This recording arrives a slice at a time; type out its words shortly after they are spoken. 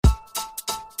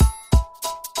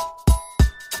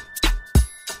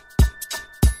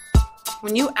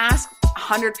When you ask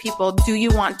 100 people, do you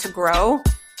want to grow?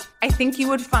 I think you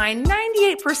would find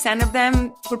 98% of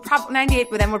them would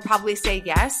 98 of them would probably say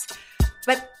yes,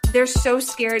 but they're so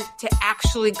scared to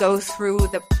actually go through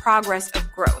the progress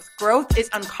of growth. Growth is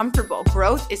uncomfortable.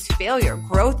 Growth is failure.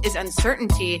 Growth is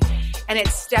uncertainty. And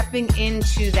it's stepping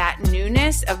into that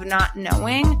newness of not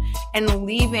knowing and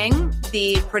leaving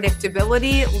the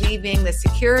predictability, leaving the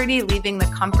security, leaving the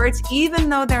comforts, even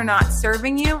though they're not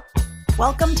serving you.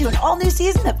 Welcome to an all-new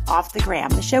season of Off the Gram,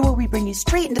 the show where we bring you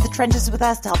straight into the trenches with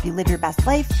us to help you live your best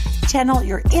life, channel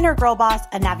your inner girl boss,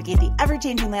 and navigate the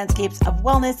ever-changing landscapes of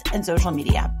wellness and social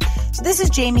media. So this is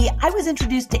Jamie. I was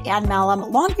introduced to Anne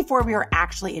Malum long before we were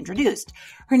actually introduced.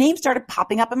 Her name started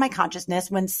popping up in my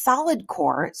consciousness when Solid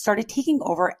Core started taking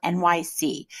over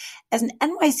NYC. As an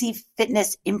NYC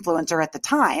fitness influencer at the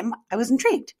time, I was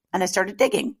intrigued and I started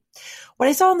digging. What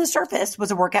I saw on the surface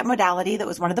was a workout modality that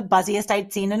was one of the buzziest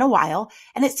I'd seen in a while,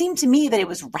 and it seemed to me that it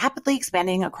was rapidly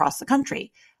expanding across the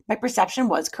country. My perception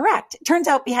was correct. It turns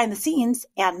out behind the scenes,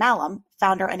 Anne Malum,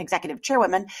 founder and executive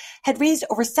chairwoman, had raised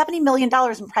over $70 million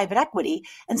in private equity,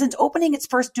 and since opening its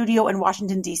first studio in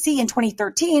Washington, D.C. in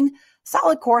 2013,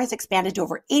 Solid Core has expanded to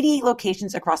over 88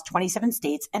 locations across 27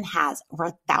 states and has over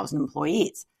 1,000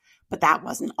 employees. But that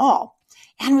wasn't all.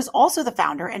 Anne was also the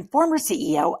founder and former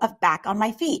CEO of Back on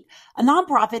My Feet, a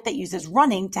nonprofit that uses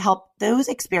running to help those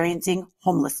experiencing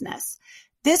homelessness.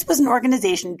 This was an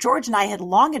organization George and I had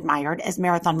long admired as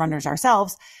marathon runners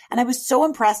ourselves, and I was so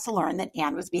impressed to learn that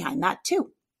Anne was behind that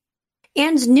too.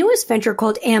 Anne's newest venture,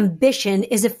 called Ambition,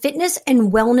 is a fitness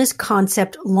and wellness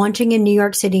concept launching in New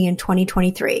York City in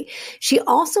 2023. She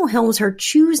also helms her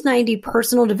Choose 90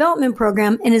 personal development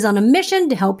program and is on a mission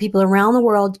to help people around the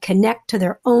world connect to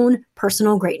their own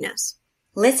personal greatness.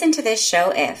 Listen to this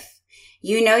show if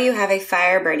you know you have a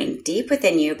fire burning deep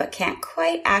within you but can't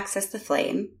quite access the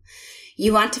flame.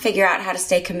 You want to figure out how to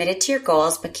stay committed to your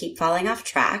goals but keep falling off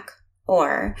track.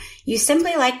 Or you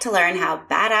simply like to learn how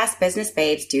badass business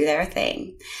babes do their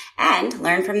thing and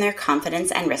learn from their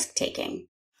confidence and risk-taking.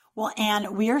 Well,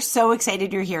 Anne, we are so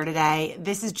excited you're here today.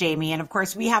 This is Jamie. And of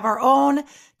course, we have our own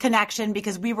connection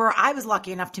because I was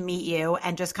lucky enough to meet you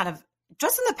and just in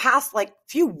the past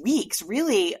few weeks,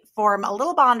 really form a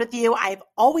little bond with you. I've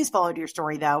always followed your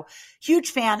story though.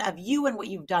 Huge fan of you and what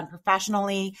you've done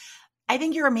professionally. I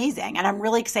think you're amazing. And I'm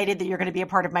really excited that you're going to be a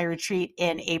part of my retreat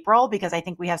in April because I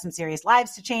think we have some serious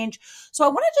lives to change. So I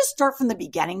want to just start from the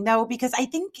beginning though, because I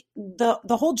think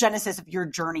the whole genesis of your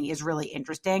journey is really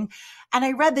interesting. And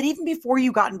I read that even before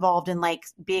you got involved in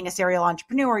being a serial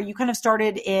entrepreneur, you kind of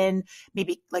started in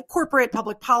maybe corporate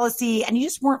public policy and you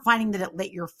just weren't finding that it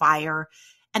lit your fire.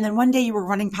 And then one day you were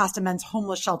running past a men's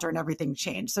homeless shelter and everything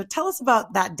changed. So tell us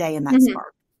about that day and that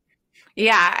spark.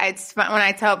 Yeah, it's fun when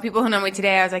I tell people who know me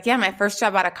today, I was like, yeah, my first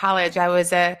job out of college, I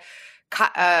was a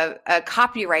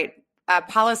copyright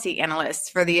policy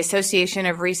analyst for the Association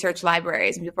of Research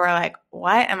Libraries. And people are like,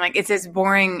 what? I'm like, it's as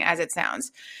boring as it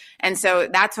sounds. And so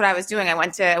that's what I was doing. I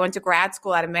went to grad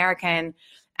school at American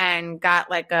and got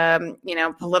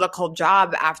a political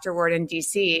job afterward in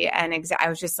DC. And I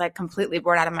was just completely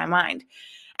bored out of my mind.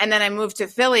 And then I moved to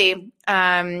Philly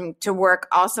to work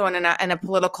also in a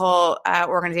political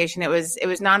organization. It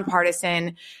was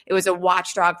nonpartisan. It was a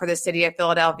watchdog for the city of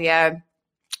Philadelphia.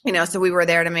 So we were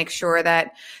there to make sure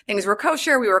that things were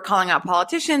kosher. We were calling out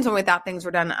politicians when we thought things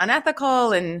were done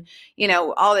unethical and,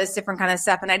 all this different kind of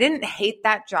stuff. And I didn't hate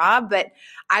that job, but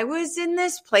I was in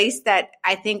this place that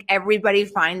I think everybody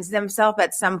finds themselves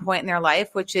at some point in their life,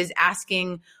 which is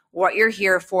asking what you're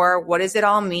here for. What does it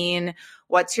all mean?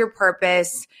 What's your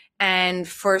purpose? And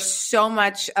for so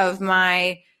much of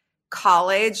my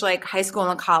college, high school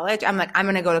and college, I'm like, I'm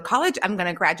going to go to college. I'm going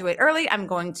to graduate early. I'm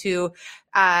going to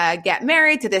get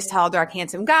married to this tall, dark,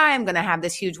 handsome guy. I'm going to have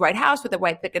this huge white house with a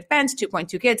white picket fence,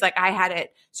 2.2 kids. I had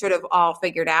it sort of all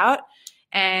figured out.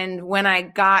 And when I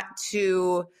got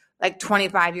to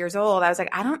 25 years old, I was like,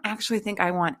 I don't actually think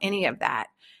I want any of that.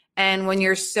 And when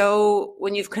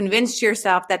you've convinced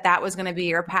yourself that that was going to be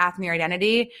your path and your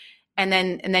identity, and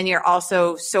then you're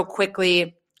also so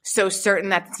quickly so certain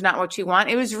that it's not what you want,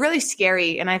 it was really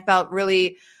scary. And I felt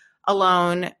really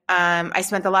alone. I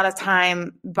spent a lot of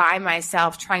time by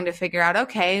myself trying to figure out,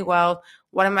 okay, well,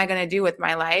 what am I going to do with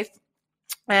my life?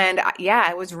 And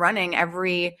I was running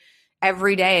every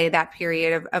day that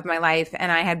period of my life.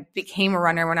 And I became a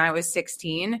runner when I was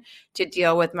 16 to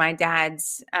deal with my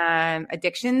dad's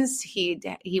addictions. He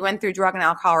went through drug and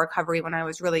alcohol recovery when I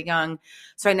was really young.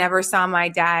 So I never saw my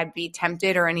dad be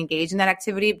tempted or engaged in that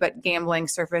activity, but gambling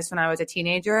surfaced when I was a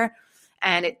teenager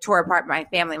and it tore apart my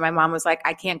family. My mom was like,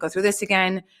 I can't go through this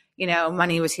again.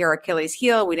 money was her Achilles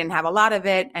heel. We didn't have a lot of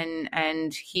it.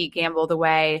 And he gambled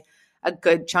away a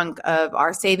good chunk of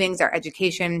our savings, our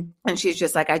education. And she's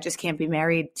just like, I just can't be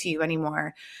married to you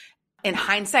anymore. In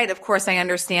hindsight, of course, I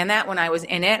understand that. When I was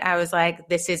in it, I was like,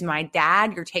 this is my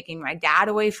dad. You're taking my dad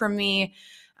away from me.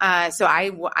 So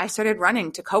I started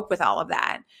running to cope with all of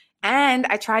that. And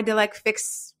I tried to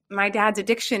fix my dad's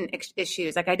addiction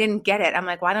issues. I didn't get it. I'm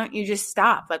like, why don't you just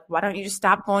stop? Why don't you just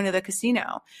stop going to the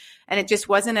casino? And it just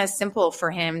wasn't as simple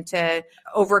for him to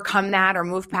overcome that or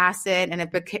move past it. And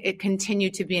it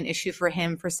continued to be an issue for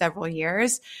him for several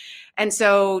years. And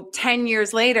so 10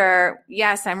 years later,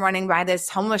 yes, I'm running by this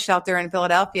homeless shelter in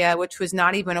Philadelphia, which was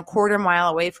not even a quarter mile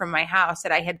away from my house,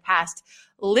 that I had passed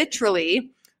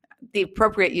literally, the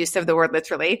appropriate use of the word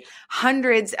literally,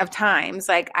 hundreds of times.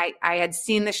 I had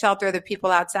seen the shelter, the people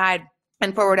outside,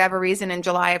 and for whatever reason, in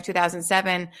July of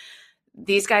 2007,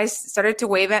 these guys started to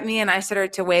wave at me and I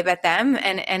started to wave at them.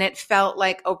 And it felt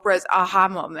like Oprah's aha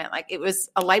moment. It was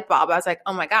a light bulb. I was like,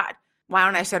 oh my God, why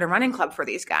don't I start a running club for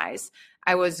these guys?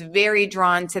 I was very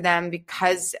drawn to them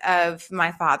because of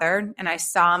my father, and I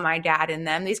saw my dad in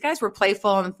them. These guys were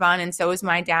playful and fun, and so was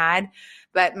my dad.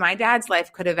 But my dad's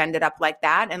life could have ended up like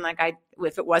that. And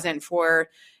if it wasn't for,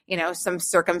 some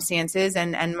circumstances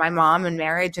and my mom and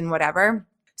marriage and whatever.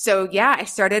 So yeah, I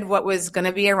started what was going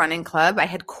to be a running club. I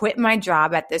had quit my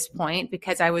job at this point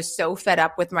because I was so fed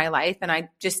up with my life and I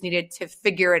just needed to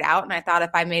figure it out. And I thought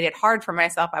if I made it hard for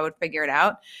myself, I would figure it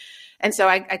out. And so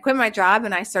I quit my job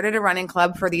and I started a running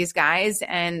club for these guys.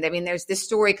 And this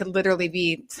story could literally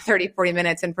be 30, 40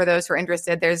 minutes. And for those who are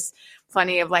interested, there's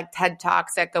plenty of TED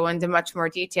Talks that go into much more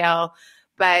detail.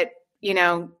 But,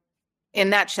 in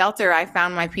that shelter, I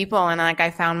found my people and I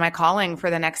found my calling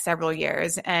for the next several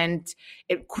years. And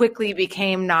it quickly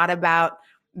became not about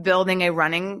building a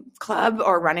running club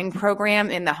or running program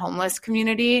in the homeless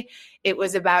community. It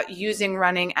was about using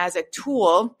running as a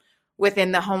tool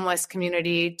within the homeless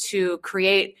community to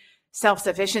create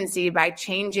self-sufficiency by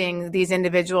changing these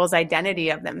individuals' identity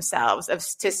of themselves,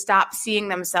 to stop seeing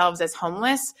themselves as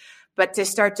homeless, but to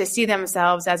start to see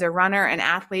themselves as a runner, an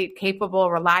athlete, capable,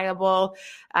 reliable,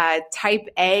 type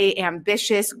A,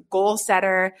 ambitious, goal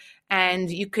setter.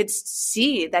 And you could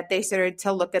see that they started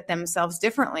to look at themselves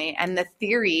differently. And the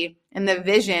theory and the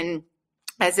vision,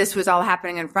 as this was all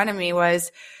happening in front of me,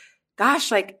 was,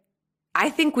 gosh, I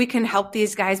think we can help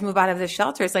these guys move out of the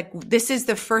shelters. This is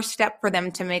the first step for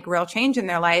them to make real change in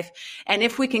their life. And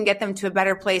if we can get them to a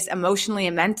better place emotionally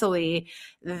and mentally,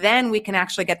 then we can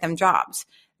actually get them jobs.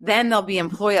 Then they'll be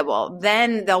employable.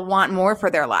 Then they'll want more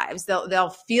for their lives. They'll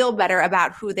feel better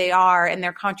about who they are and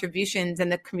their contributions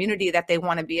and the community that they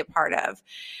want to be a part of.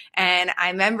 And I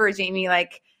remember, Jamie,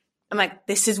 I'm like,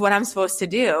 this is what I'm supposed to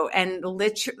do. And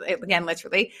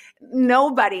literally,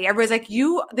 nobody, everybody's like,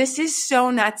 this is so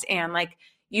nuts, Anne.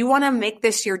 You want to make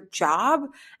this your job?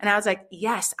 And I was like,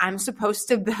 yes, I'm supposed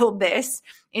to build this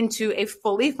into a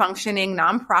fully functioning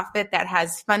nonprofit that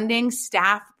has funding,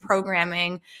 staff,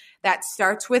 programming, that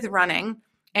starts with running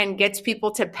and gets people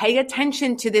to pay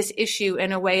attention to this issue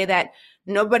in a way that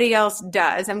nobody else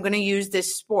does. I'm going to use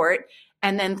this sport.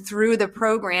 And then through the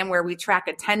program where we track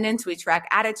attendance, we track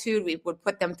attitude, we would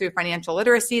put them through financial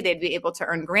literacy. They'd be able to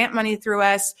earn grant money through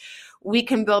us. We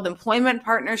can build employment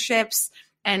partnerships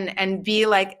and be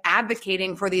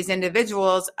advocating for these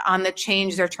individuals on the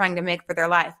change they're trying to make for their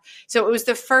life. So it was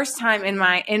the first time in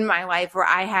my life where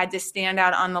I had to stand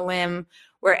out on the limb,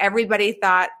 where everybody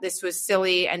thought this was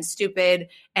silly and stupid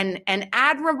and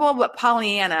admirable, but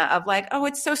Pollyanna of oh,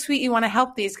 it's so sweet you want to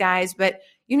help these guys, but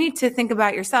you need to think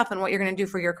about yourself and what you're going to do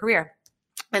for your career.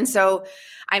 And so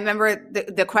I remember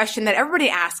the question that everybody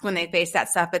asks when they face that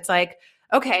stuff. It's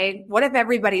okay, what if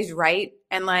everybody's right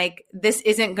and this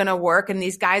isn't going to work and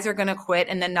these guys are going to quit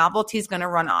and the novelty's going to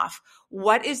run off?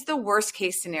 What is the worst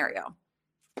case scenario?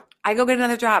 I go get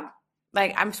another job.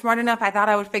 I'm smart enough. I thought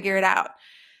I would figure it out.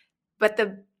 But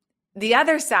the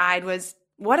other side was,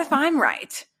 what if I'm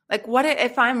right? What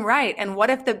if I'm right? And what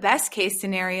if the best case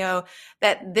scenario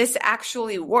that this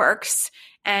actually works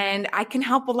and I can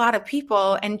help a lot of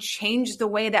people and change the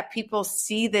way that people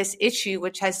see this issue,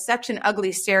 which has such an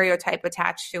ugly stereotype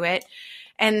attached to it.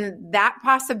 And that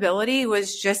possibility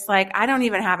was just I don't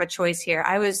even have a choice here.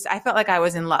 I felt like I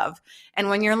was in love. And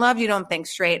when you're in love, you don't think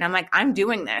straight. And I'm I'm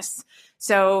doing this.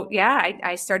 So yeah,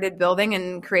 I started building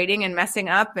and creating and messing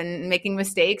up and making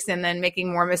mistakes and then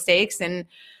making more mistakes.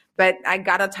 But I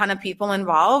got a ton of people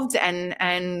involved and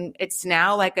it's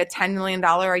now a $10 million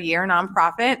a year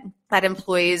nonprofit that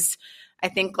employs I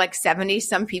think like 70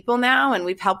 some people now. And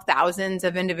we've helped thousands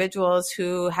of individuals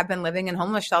who have been living in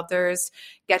homeless shelters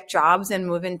get jobs and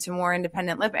move into more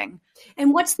independent living.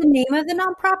 And what's the name of the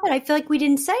nonprofit? I feel like we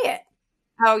didn't say it.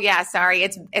 Oh yeah, sorry.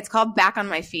 It's called Back on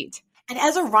My Feet. And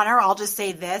as a runner, I'll just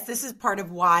say this. This is part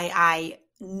of why I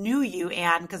knew you,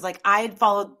 Anne, because like I had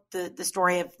followed the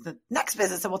story of the next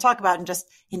business that we'll talk about in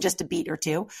just a beat or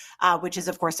two, which is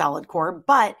of course Solid Core.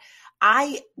 But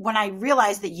when I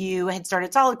realized that you had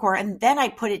started Solid Core and then I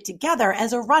put it together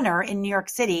as a runner in New York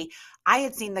City, I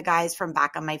had seen the guys from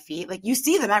Back on My Feet. Like you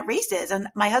see them at races, and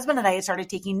my husband and I had started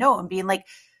taking note and being like,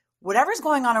 whatever's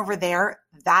going on over there,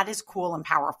 that is cool and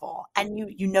powerful. And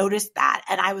you noticed that.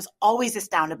 And I was always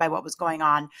astounded by what was going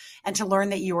on. And to learn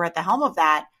that you were at the helm of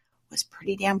that was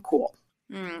pretty damn cool.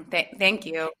 Thank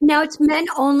you. Now it's men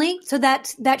only. So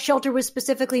that shelter was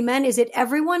specifically men. Is it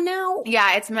everyone now?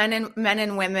 Yeah, it's men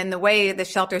and women. The way the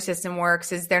shelter system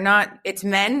works is it's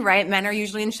men, right? Men are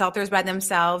usually in shelters by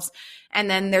themselves. And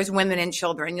then there's women and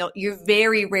children. You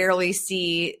very rarely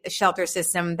see a shelter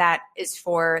system that is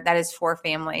for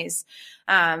families.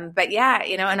 But yeah,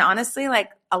 and honestly, like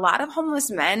a lot of homeless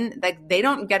men, like they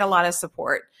don't get a lot of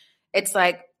support. It's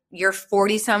like, you're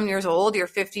 40 some years old, you're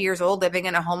 50 years old living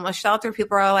in a homeless shelter.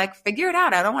 People are like, figure it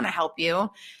out. I don't want to help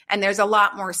you. And there's a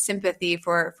lot more sympathy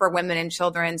for women and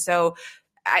children. So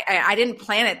I didn't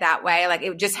plan it that way. Like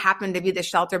it just happened to be the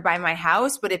shelter by my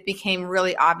house, but it became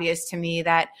really obvious to me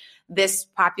that this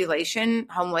population,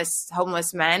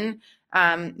 homeless men,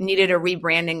 needed a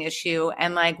rebranding issue.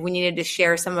 And like, we needed to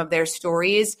share some of their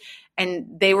stories.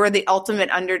 And they were the ultimate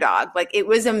underdog. Like it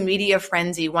was a media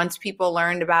frenzy once people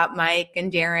learned about Mike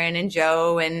and Darren and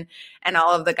Joe and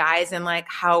all of the guys and like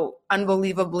how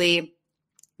unbelievably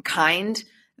kind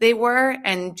they were.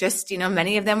 And just,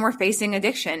 many of them were facing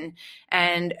addiction.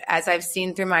 And as I've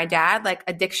seen through my dad, like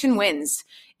addiction wins.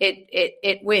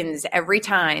 It wins every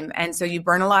time. And so you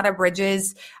burn a lot of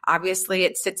bridges. Obviously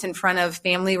it sits in front of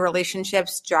family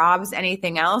relationships, jobs,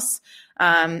 anything else.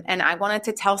 And I wanted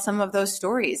to tell some of those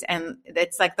stories. And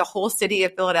it's like the whole city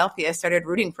of Philadelphia started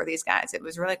rooting for these guys. It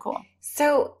was really cool.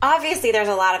 So obviously there's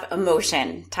a lot of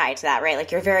emotion tied to that, right?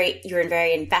 Like you're very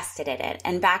invested in it.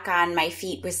 And Back on My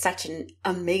Feet was such an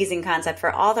amazing concept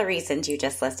for all the reasons you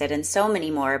just listed and so many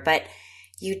more. But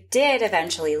you did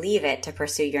eventually leave it to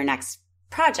pursue your next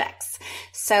projects.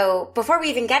 So before we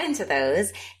even get into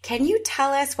those, can you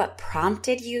tell us what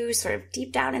prompted you sort of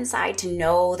deep down inside to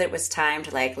know that it was time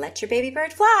to like let your baby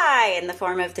bird fly in the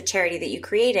form of the charity that you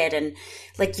created, and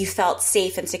like you felt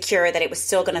safe and secure that it was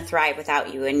still going to thrive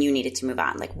without you and you needed to move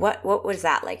on? Like what was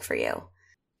that like for you?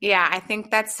 Yeah, I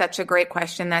think that's such a great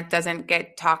question that doesn't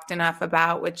get talked enough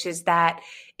about, which is that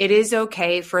it is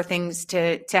okay for things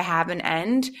to have an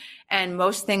end, and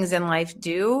most things in life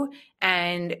do.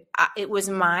 And it was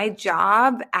my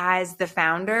job as the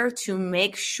founder to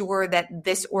make sure that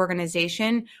this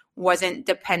organization wasn't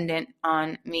dependent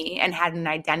on me and had an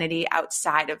identity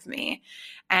outside of me.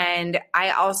 And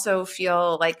I also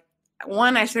feel like,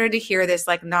 I started to hear this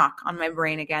like knock on my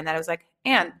brain again, that I was like,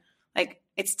 Anne, like,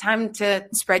 it's time to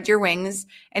spread your wings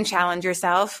and challenge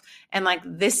yourself. And like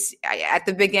this, at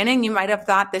the beginning, you might have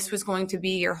thought this was going to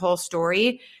be your whole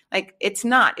story. Like it's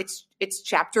not. It's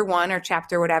chapter 1 or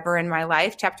chapter whatever in my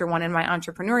life, chapter 1 in my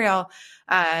entrepreneurial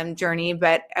journey.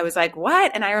 But I was like,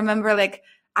 what? And I remember like,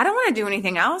 I don't want to do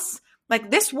anything else. Like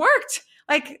this worked.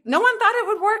 Like no one thought it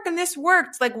would work, and this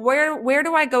worked. Like where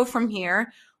do I go from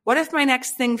here? What if my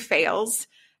next thing fails?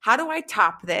 How do I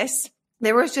top this?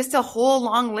 There was just a whole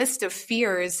long list of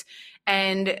fears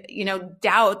and,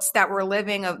 doubts that were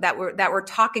that were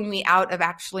talking me out of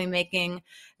actually making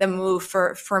the move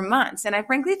for months. And I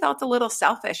frankly felt a little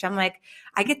selfish. I'm like,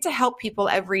 I get to help people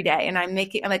every day, and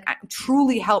I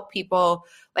truly help people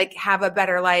like have a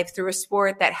better life through a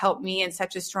sport that helped me in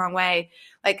such a strong way.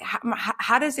 Like,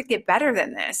 how does it get better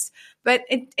than this? But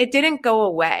it didn't go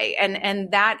away.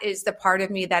 And that is the part of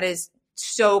me that is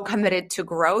so committed to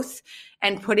growth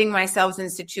and putting myself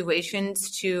in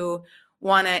situations to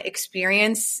want to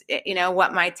experience,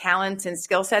 what my talents and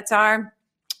skill sets are.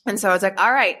 And so I was like,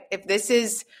 all right, if this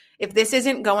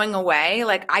isn't going away,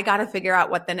 like I got to figure out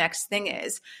what the next thing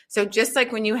is. So just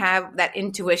like when you have that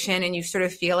intuition and you sort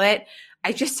of feel it,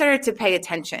 I just started to pay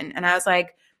attention, and I was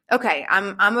like, okay,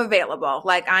 I'm available.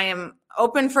 Like I am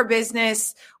open for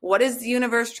business. What is the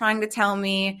universe trying to tell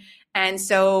me? And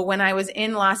so when I was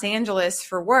in Los Angeles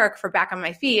for work for Back on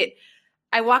My Feet,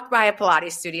 I walked by a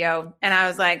Pilates studio and I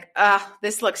was like,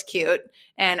 this looks cute.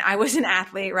 And I was an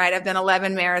athlete, right? I've done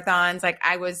 11 marathons. Like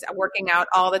I was working out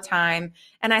all the time.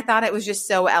 And I thought it was just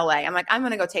so LA. I'm like, I'm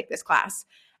going to go take this class.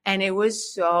 And it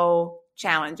was so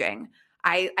challenging.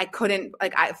 I couldn't,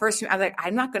 like, at first I was like,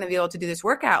 I'm not going to be able to do this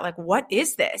workout. Like, what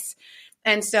is this?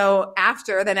 And so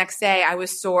after the next day, I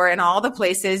was sore in all the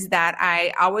places that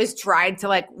I always tried to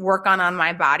like work on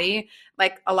my body.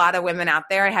 Like a lot of women out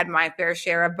there, I had my fair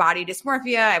share of body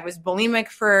dysmorphia. I was bulimic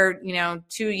for,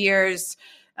 2 years,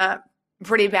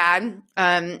 pretty bad.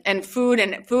 And food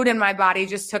in my body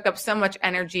just took up so much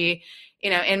energy,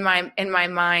 in my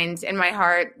mind, in my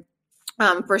heart,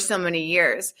 for so many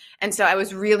years. And so I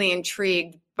was really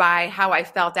intrigued by how I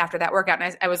felt after that workout.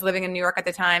 And I was living in New York at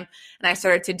the time, and I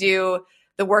started to do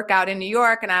the workout in New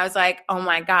York. And I was like, oh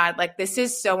my God, like this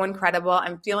is so incredible.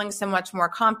 I'm feeling so much more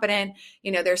confident.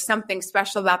 There's something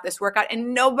special about this workout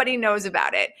and nobody knows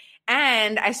about it.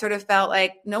 And I sort of felt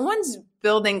like no one's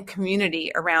building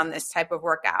community around this type of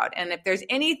workout. And if there's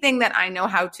anything that I know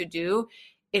how to do,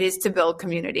 it is to build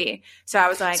community. So I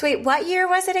was like, so wait, what year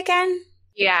was it again?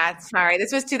 Yeah, sorry.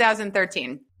 This was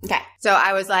 2013. Okay. So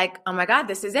I was like, oh my God,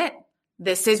 this is it.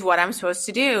 This is what I'm supposed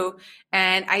to do.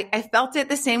 And I felt it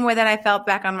the same way that I felt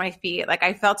back on my feet. Like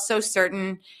I felt so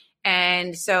certain.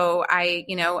 And so I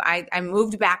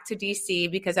moved back to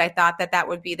DC because I thought that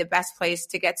would be the best place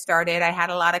to get started. I had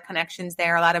a lot of connections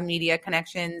there, a lot of media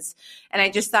connections. And I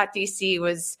just thought DC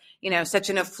was, such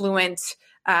an affluent,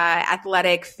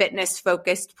 athletic, fitness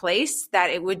focused place that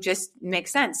it would just make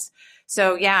sense.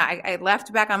 So yeah, I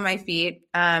left back on my feet,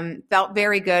 felt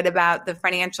very good about the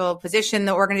financial position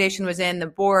the organization was in, the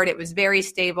board, it was very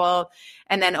stable,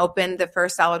 and then opened the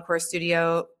first Solid Core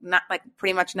studio, not like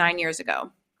pretty much 9 years ago.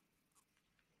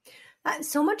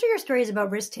 So much of your story is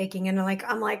about risk taking, and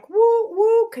I'm like,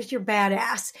 woo, because you're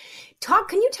badass.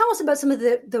 Can you tell us about some of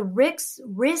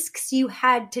the risks you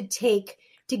had to take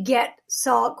to get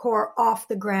Solid Core off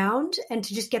the ground and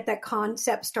to just get that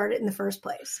concept started in the first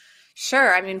place?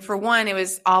 Sure. I mean, for one, it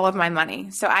was all of my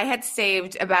money. So I had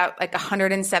saved about like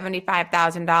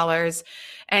 $175,000.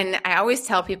 And I always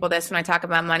tell people this when I talk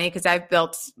about money, because I've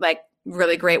built like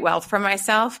really great wealth for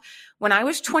myself. When I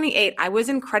was 28, I was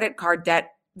in credit card debt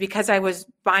because I was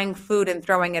buying food and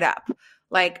throwing it up.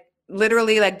 Like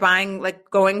literally like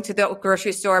going to the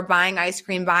grocery store, buying ice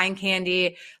cream, buying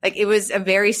candy. Like it was a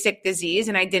very sick disease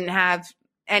and I didn't have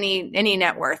any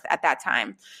net worth at that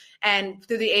time. And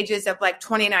through the ages of like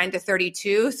 29 to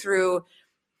 32, through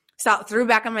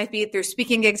back on my feet, through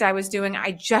speaking gigs I was doing,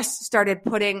 I just started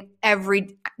putting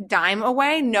every dime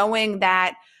away, knowing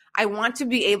that I want to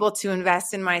be able to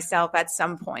invest in myself at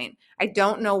some point. I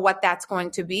don't know what that's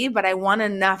going to be, but I want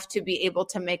enough to be able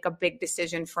to make a big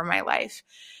decision for my life.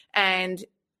 And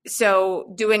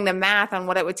so doing the math on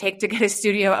what it would take to get a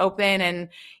studio open and,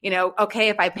 okay,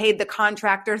 if I paid the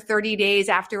contractor 30 days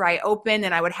after I opened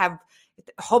and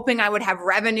hoping I would have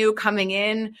revenue coming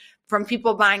in from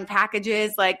people buying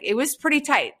packages, like it was pretty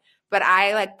tight, but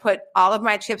I like put all of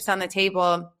my chips on the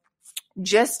table,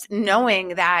 just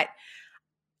knowing that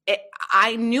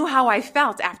I knew how I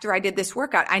felt after I did this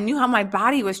workout. I knew how my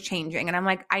body was changing. And I'm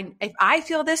like, if I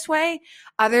feel this way,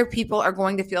 other people are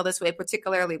going to feel this way,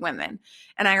 particularly women.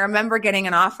 And I remember getting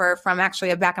an offer from actually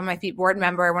a Back on My Feet board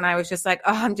member when I was just like,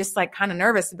 oh, I'm just like kind of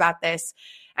nervous about this.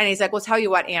 And he's like, well, tell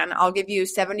you what, Ann, I'll give you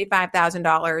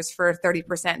 $75,000 for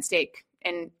 30% stake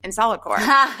in Solid Core. And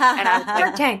I was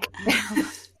like, tank.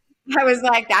 I was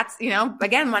like, that's,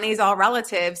 again, money is all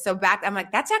relative. So I'm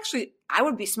like, that's actually, I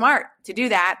would be smart to do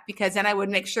that because then I would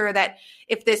make sure that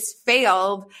if this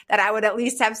failed, that I would at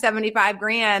least have 75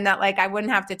 grand that like I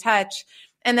wouldn't have to touch.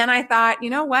 And then I thought, you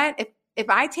know what, if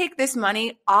I take this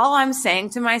money, all I'm saying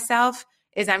to myself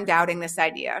is I'm doubting this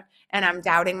idea and I'm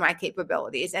doubting my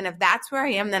capabilities. And if that's where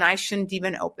I am, then I shouldn't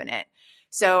even open it.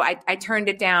 So I turned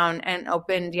it down and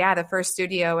opened, the first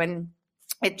studio, and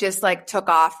it just like took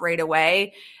off right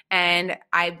away. And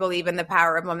I believe in the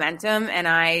power of momentum. And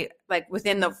I like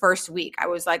within the first week, I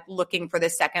was like looking for the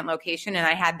second location. And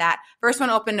I had that first one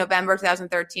opened November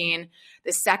 2013.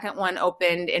 The second one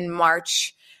opened in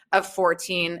March of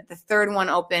 14. The third one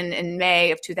opened in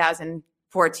May of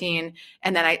 2014.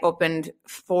 And then I opened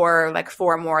four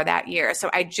more that year. So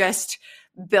I just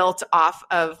built off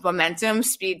of momentum,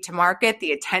 speed to market,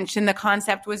 the attention the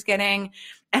concept was getting.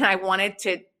 And I wanted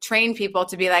to train people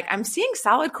to be like, I'm seeing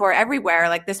Solid Core everywhere.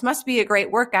 Like, this must be a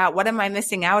great workout. What am I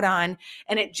missing out on?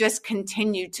 And it just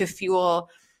continued to fuel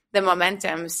the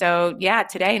momentum. So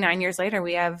today, 9 years later,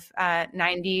 we have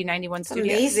 91 studios.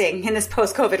 Amazing in this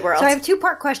post-COVID world. So I have a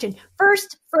two-part question.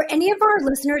 First, for any of our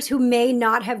listeners who may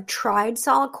not have tried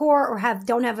Solid Core or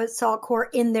don't have a Solid Core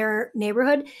in their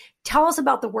neighborhood, tell us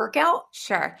about the workout.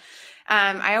 Sure.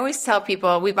 I always tell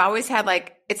people we've always had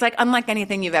it's like unlike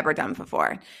anything you've ever done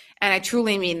before. And I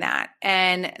truly mean that.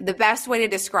 And the best way to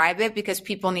describe it, because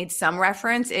people need some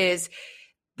reference, is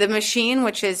the machine,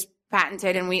 which is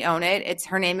patented and we own it.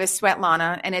 Her name is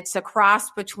Svetlana, and it's a cross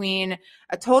between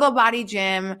a total body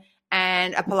gym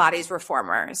and a Pilates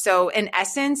reformer. So in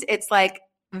essence, it's like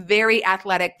very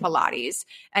athletic Pilates,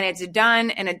 and it's done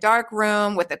in a dark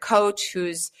room with a coach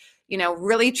who's,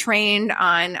 really trained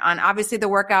on obviously the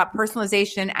workout,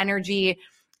 personalization, energy,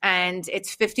 and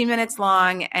it's 50 minutes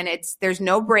long, and there's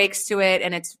no breaks to it,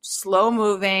 and it's slow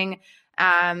moving.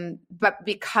 But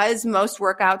because most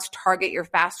workouts target your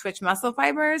fast twitch muscle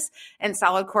fibers and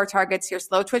solid core targets your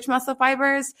slow twitch muscle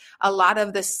fibers, a lot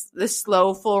of the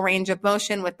slow full range of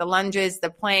motion with the lunges,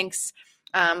 the planks,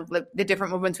 the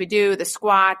different movements we do, the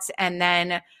squats, and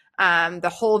then the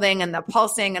holding and the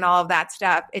pulsing and all of that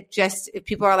stuff.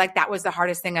 People are like, that was the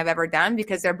hardest thing I've ever done,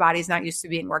 because their body's not used to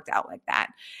being worked out like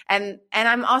that. And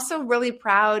I'm also really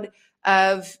proud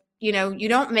of, you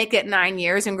don't make it 9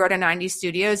 years and grow to 90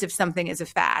 studios if something is a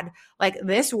fad. Like,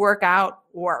 this workout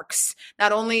works.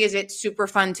 Not only is it super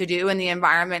fun to do and the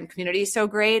environment and community is so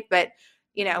great, but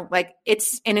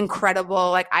it's an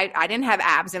incredible, I didn't have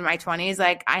abs in my 20s.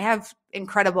 Like, I have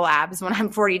incredible abs when I'm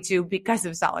 42 because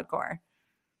of Solid Core.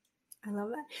 I love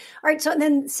that. All right. So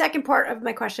then the second part of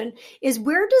my question is,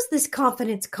 where does this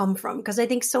confidence come from? Because I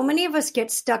think so many of us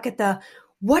get stuck at the,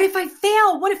 what if I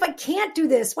fail? What if I can't do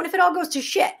this? What if it all goes to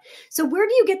shit? So where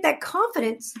do you get that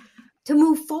confidence to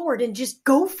move forward and just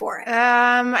go for it?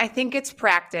 I think it's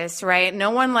practice, right? No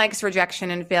one likes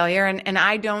rejection and failure, and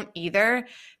I don't either,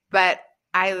 but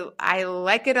I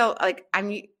like it. Like,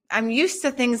 I'm used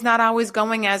to things not always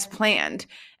going as planned.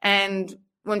 And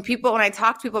when I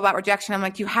talk to people about rejection, I'm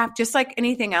like, you have, just like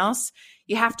anything else,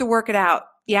 you have to work it out.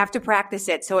 You have to practice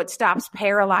it so it stops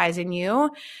paralyzing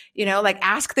you.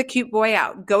 Ask the cute boy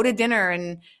out, go to dinner.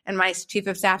 And my chief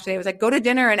of staff today was like, go to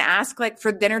dinner and ask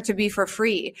for dinner to be for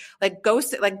free.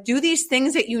 Do these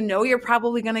things that you're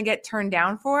probably going to get turned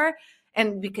down for.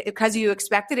 And because you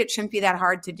expect it, it shouldn't be that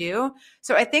hard to do.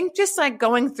 So I think just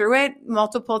going through it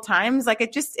multiple times,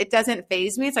 it doesn't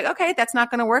faze me. It's like, okay, that's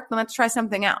not going to work. Then let's try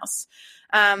something else.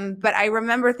 But I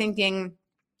remember thinking,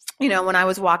 when I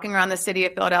was walking around the city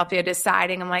of Philadelphia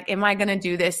deciding, I'm like, am I going to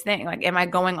do this thing? Like, am I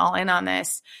going all in on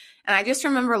this? And I just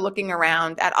remember looking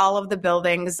around at all of the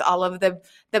buildings, all of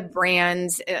the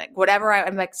brands, whatever.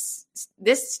 I'm like,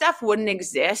 this stuff wouldn't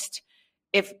exist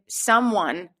if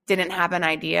someone didn't have an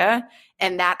idea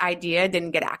and that idea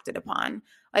didn't get acted upon.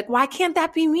 Like, why can't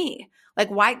that be me?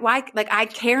 Why, I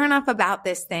care enough about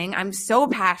this thing. I'm so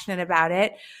passionate about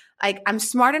it. I'm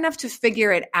smart enough to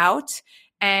figure it out.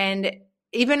 And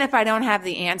even if I don't have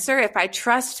the answer, if I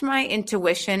trust my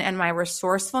intuition and my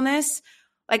resourcefulness,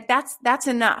 that's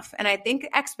enough. And I think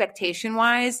expectation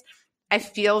wise, I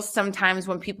feel sometimes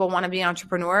when people want to be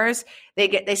entrepreneurs,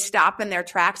 they stop in their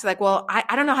tracks. Like, well,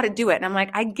 I don't know how to do it. And I'm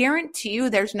like, I guarantee you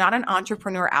there's not an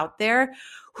entrepreneur out there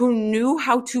who knew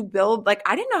how to build.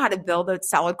 I didn't know how to build a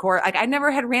Solid Core. I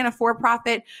never had ran a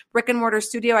for-profit brick and mortar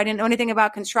studio. I didn't know anything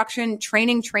about construction,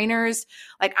 training trainers.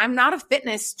 I'm not a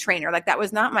fitness trainer. That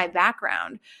was not my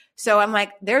background. So I'm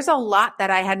like, there's a lot that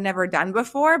I had never done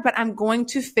before, but I'm going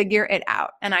to figure it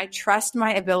out. And I trust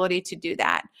my ability to do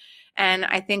that. And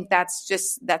I think that's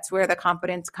where the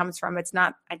confidence comes from. It's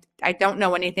not, I don't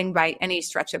know anything by any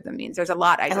stretch of the means. There's a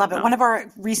lot I don't love it. know. One of our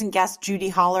recent guests, Judy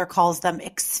Holler, calls them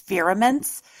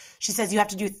experiments. She says you have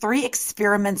to do 3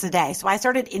 experiments a day. So I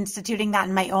started instituting that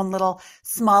in my own little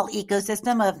small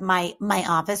ecosystem of my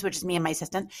office, which is me and my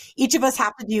assistant. Each of us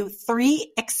have to do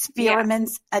 3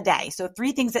 experiments a day. So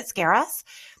 3 things that scare us.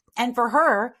 And for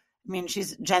her,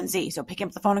 she's Gen Z, so picking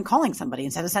up the phone and calling somebody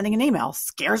instead of sending an email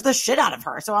scares the shit out of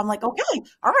her. So I'm like, okay,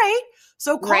 all right.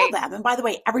 So call them. And by the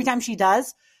way, every time she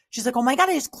does, she's like, oh my God,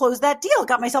 I just closed that deal.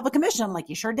 Got myself a commission. I'm like,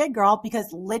 you sure did, girl.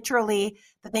 Because literally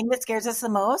the thing that scares us the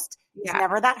most is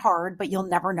never that hard, but you'll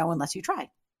never know unless you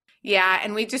try. Yeah.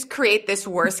 And we just create this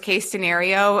worst case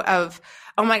scenario of,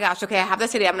 oh my gosh, okay, I have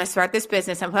this idea. I'm going to start this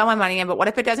business and put all my money in, but what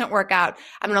if it doesn't work out?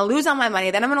 I'm going to lose all my money.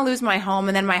 Then I'm going to lose my home.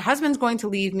 And then my husband's going to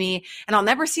leave me and I'll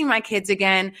never see my kids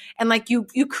again. And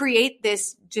you create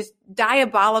this just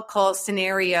diabolical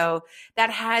scenario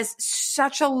that has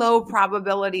such a low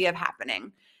probability of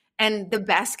happening. And the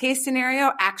best case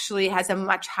scenario actually has a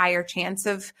much higher chance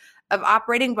of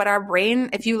operating. But our brain,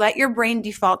 if you let your brain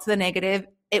default to the negative,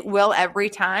 it will every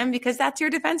time, because that's your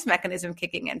defense mechanism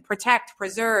kicking in. Protect,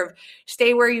 preserve,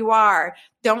 stay where you are.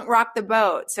 Don't rock the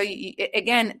boat. So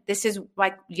again, this is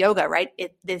like yoga, right?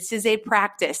 This is a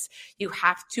practice. You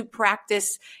have to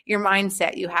practice your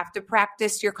mindset. You have to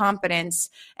practice your confidence.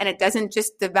 And it doesn't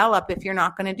just develop if you're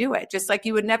not going to do it. Just like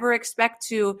you would never expect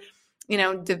to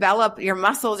develop your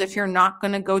muscles if you're not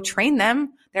going to go train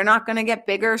them. They're not going to get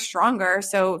bigger, stronger.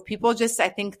 So people just, I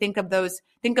think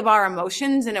of our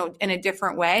emotions in a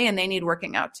different way, and they need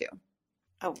working out too.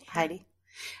 Oh, Heidi.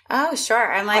 Oh,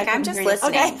 sure. I'm just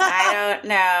listening. Okay. I don't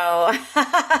know.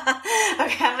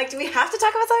 Okay. I'm like, do we have to talk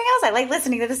about something else? I like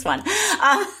listening to this one.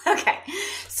 Okay.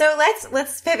 So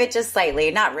let's pivot just slightly,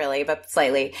 not really, but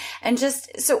slightly. And just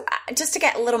to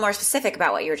get a little more specific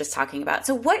about what you were just talking about.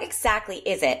 So what exactly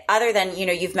is it, other than,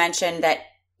 you've mentioned that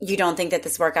you don't think that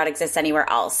this workout exists anywhere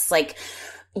else? Like,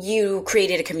 you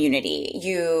created a community,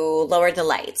 you lowered the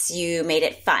lights, you made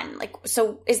it fun.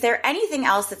 So is there anything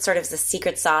else that sort of is the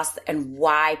secret sauce and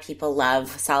why people love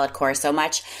Solid Core so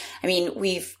much? I mean,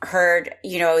 we've heard,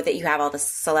 that you have all the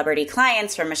celebrity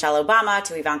clients from Michelle Obama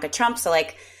to Ivanka Trump. So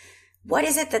what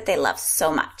is it that they love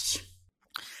so much?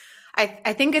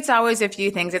 I think it's always a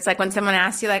few things. It's like when someone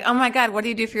asks you like, oh my God, what do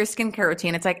you do for your skincare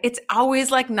routine? It's like, it's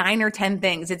always like 9 or 10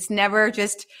 things. It's never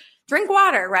just drink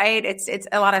water, right? It's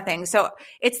a lot of things. So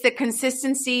it's the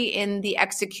consistency in the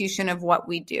execution of what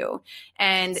we do.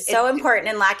 And so important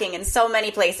and lacking in so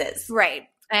many places. Right.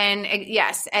 And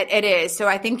yes, it is. So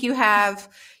I think you have,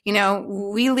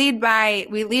 we lead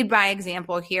by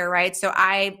example here, right? So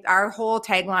our whole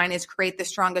tagline is create the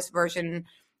strongest version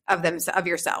of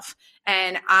yourself.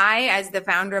 And I, as the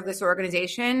founder of this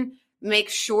organization, make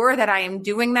sure that I am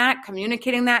doing that,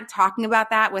 communicating that, talking about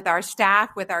that with our staff,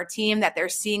 with our team, that they're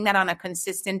seeing that on a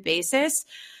consistent basis.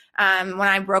 When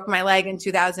I broke my leg in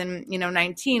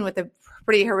 2019 with a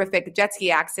pretty horrific jet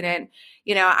ski accident,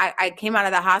 I came out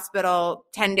of the hospital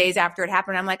 10 days after it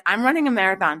happened. I'm like, I'm running a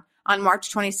marathon on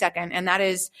March 22nd, and that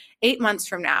is 8 months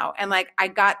from now. And I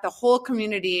got the whole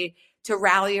community to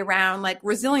rally around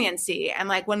resiliency. And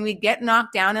when we get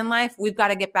knocked down in life, we've got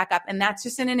to get back up. And that's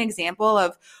just an example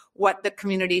of what the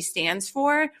community stands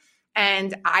for.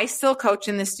 And I still coach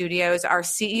in the studios. Our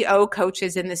CEO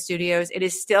coaches in the studios. It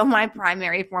is still my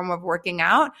primary form of working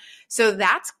out. So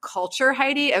that's culture,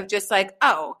 Heidi, of just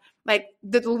the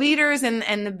leaders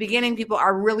and the beginning people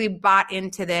are really bought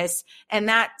into this. And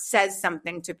that says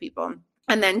something to people.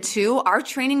 And then 2, our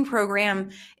training program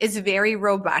is very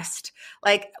robust.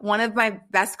 One of my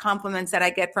best compliments that I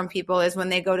get from people is when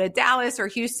they go to Dallas or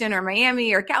Houston or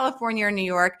Miami or California or New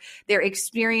York, their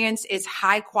experience is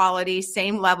high quality,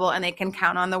 same level, and they can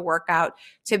count on the workout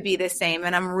to be the same.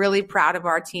 And I'm really proud of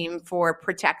our team for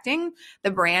protecting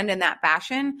the brand in that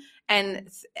fashion. And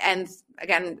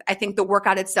again, I think the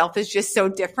workout itself is just so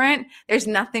different. There's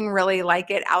nothing really like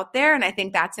it out there. And I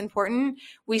think that's important.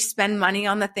 We spend money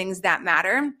on the things that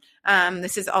matter.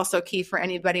 This is also key for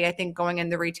anybody, I think, going in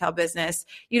the retail business.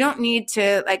 You don't need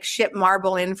to ship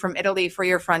marble in from Italy for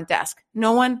your front desk.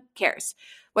 No one cares.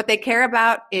 What they care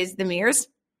about is the mirrors.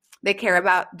 They care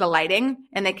about the lighting,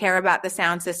 and they care about the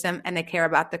sound system, and they care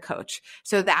about the coach.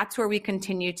 So that's where we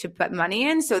continue to put money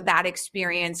in. So that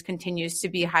experience continues to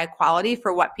be high quality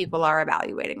for what people are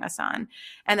evaluating us on.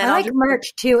 And then I like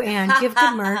merch too, Anne. Do you have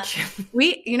good merch?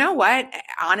 You know what?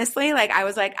 Honestly, I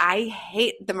was I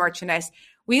hate the merchandise.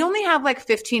 We only have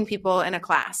 15 people in a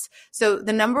class. So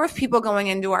the number of people going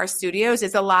into our studios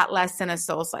is a lot less than a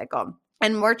Soul Cycle.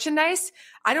 And merchandise,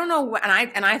 I don't know,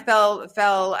 and I fell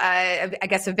I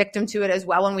guess a victim to it as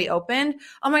well when we opened.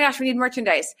 Oh my gosh, we need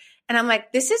merchandise. And I'm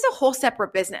like, this is a whole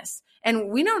separate business, and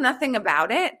we know nothing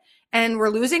about it, and we're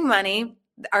losing money.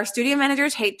 Our studio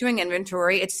managers hate doing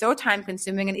inventory. It's so time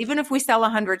consuming. And even if we sell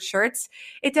 100 shirts,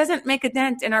 it doesn't make a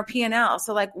dent in our P&L.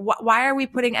 So why are we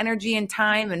putting energy and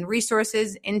time and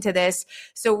resources into this?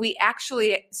 So we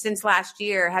actually, since last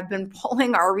year, have been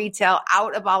pulling our retail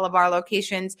out of all of our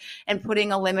locations and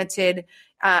putting a limited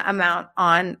amount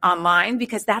online,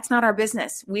 because that's not our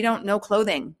business. We don't know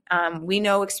clothing. We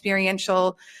know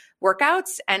experiential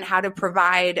workouts and how to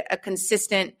provide a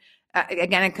consistent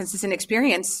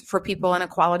experience for people in a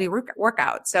quality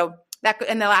workout. So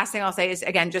and the last thing I'll say is,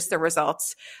 again, just the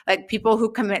results. People who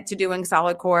commit to doing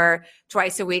Solid Core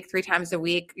twice a week, 3 times a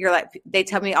week, they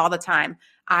tell me all the time,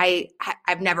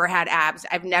 I've never had abs.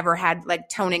 I've never had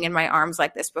toning in my arms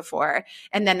like this before.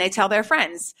 And then they tell their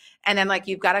friends, and then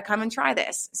you've got to come and try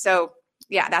this. So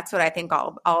yeah, that's what I think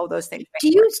all of those things. Do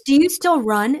you still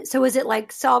run? So is it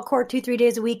Solid Core 2-3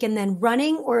 days a week and then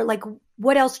running, or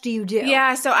what else do you do?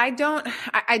 Yeah, so I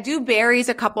do berries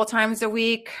a couple times a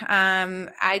week.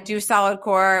 I do Solid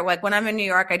Core. When I'm in New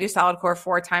York, I do Solid Core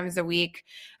 4 times a week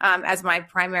as my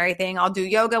primary thing. I'll do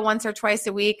yoga once or twice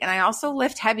a week. And I also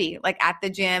lift heavy, at the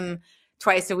gym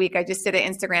twice a week. I just did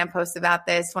an Instagram post about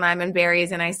this when I'm in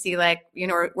berries, and I see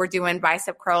we're doing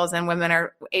bicep curls and women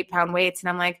are 8-pound weights. And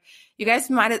I'm like, you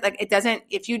guys might it doesn't,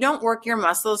 if you don't work your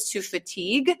muscles to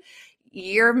fatigue,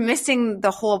 you're missing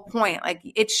the whole point. Like,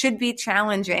 it should be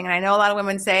challenging. And I know a lot of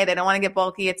women say they don't want to get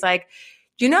bulky. It's like,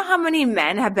 do you know how many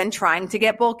men have been trying to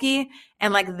get bulky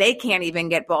and like they can't even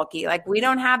get bulky? Like, we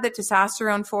don't have the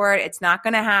testosterone for it. It's not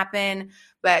going to happen.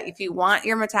 But if you want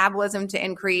your metabolism to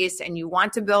increase and you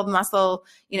want to build muscle,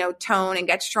 tone and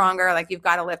get stronger, like, you've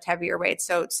got to lift heavier weights.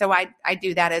 So I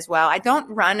do that as well. I don't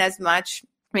run as much,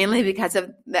 mainly because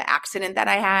of the accident that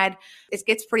I had. It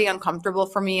gets pretty uncomfortable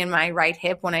for me in my right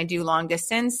hip when I do long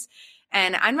distance.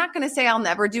 And I'm not going to say I'll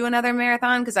never do another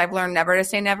marathon because I've learned never to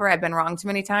say never. I've been wrong too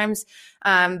many times.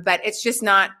 But it's just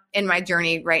not in my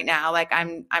journey right now. Like,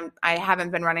 I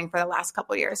haven't been running for the last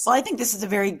couple of years. Well, I think this is a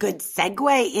very good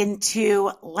segue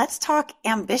into let's talk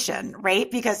ambition,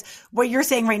 right? Because what you're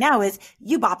saying right now is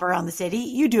you bop around the city,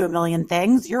 you do a million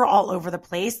things, you're all over the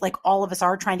place. Like, all of us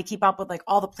are trying to keep up with like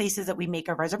all the places that we make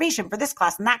a reservation for this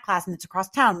class and that class, and it's across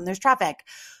town and there's traffic.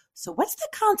 So what's the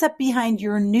concept behind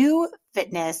your new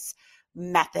fitness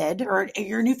method or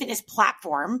your new fitness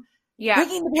platform? Yeah.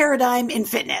 Breaking the paradigm in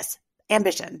fitness.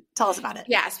 Ambition. Tell us about it.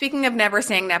 Yeah. Speaking of never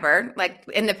saying never, like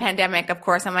in the pandemic, of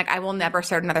course, I'm like, I will never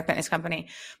start another fitness company.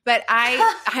 But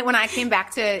when I came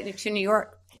back to New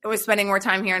York, I was spending more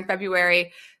time here in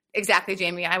February. Exactly,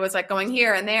 Jamie. I was like going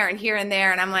here and there and here and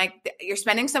there. And I'm like, you're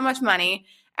spending so much money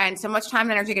and so much time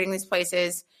and energy getting these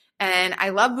places. And I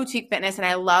love boutique fitness and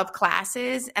I love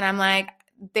classes. And I'm like,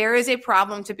 there is a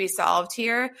problem to be solved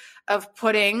here of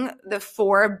putting the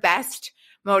 4 best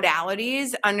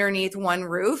modalities underneath one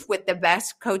roof with the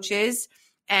best coaches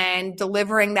and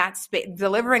delivering that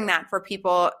for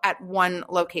people at one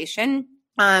location.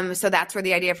 So that's where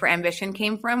the idea for Ambition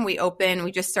came from. We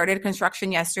just started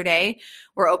construction yesterday.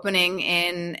 We're opening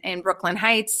in Brooklyn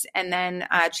Heights and then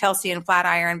Chelsea and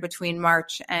Flatiron between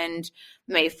March and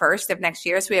May 1st of next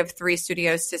year. So we have 3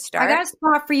 studios to start. I got a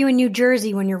spot for you in New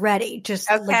Jersey when you're ready.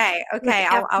 Okay.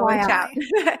 I'll reach out.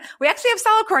 We actually have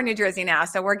Solid Core in New Jersey now.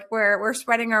 So we're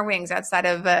spreading our wings outside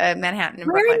of Manhattan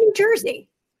and Where Brooklyn. in New Jersey?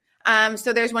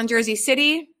 So there's one Jersey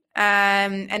City.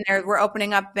 And we're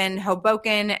opening up in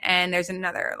Hoboken, and there's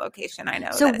another location I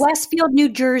know. So Westfield, New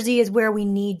Jersey is where we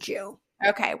need you.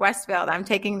 Okay, Westfield. I'm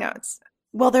taking notes.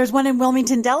 Well, there's one in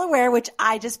Wilmington, Delaware, which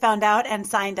I just found out and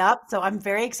signed up. So I'm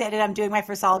very excited. I'm doing my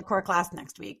first Solid Core class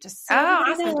next week. Just so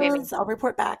awesome, Jamie. I'll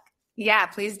report back. Yeah,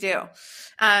 please do.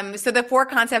 So the 4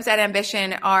 concepts at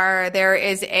Ambition are: there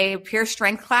is a pure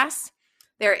strength class.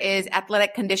 There is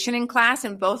athletic conditioning class,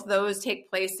 and both those take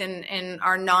place in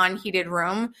our non-heated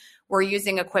room. We're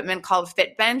using equipment called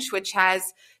FitBench, which has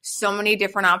so many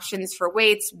different options for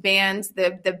weights, bands,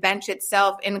 the bench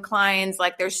itself, inclines.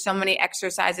 Like, there's so many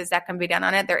exercises that can be done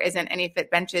on it. There isn't any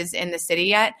FitBenches in the city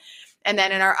yet. And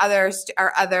then in our other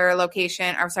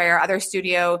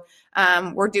studio,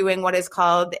 we're doing what is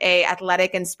called a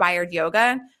athletic inspired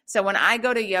yoga. So when I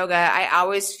go to yoga, I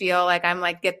always feel like I'm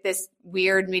like, get this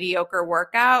weird mediocre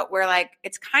workout where like,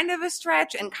 it's kind of a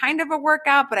stretch and kind of a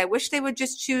workout, but I wish they would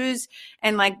just choose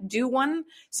and like do one.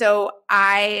 So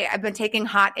I've been taking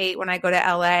Hot 8 when I go to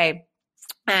LA.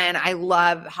 And I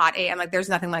love Hot 8. I'm like, there's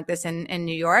nothing like this in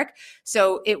New York.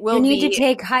 So it will be. You need to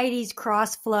take Heidi's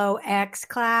CrossFlow X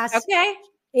class. Okay.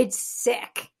 It's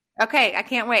sick. Okay. I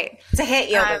can't wait. It's a HIIT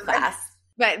yoga class.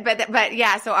 But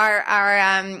yeah, so our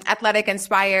athletic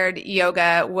inspired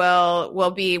yoga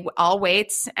will be all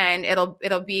weights, and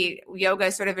it'll be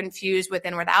yoga sort of infused with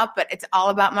and without, but it's all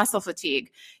about muscle fatigue.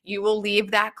 You will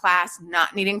leave that class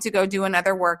not needing to go do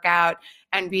another workout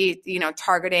and be,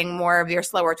 targeting more of your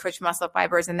slower twitch muscle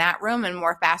fibers in that room and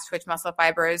more fast twitch muscle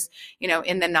fibers,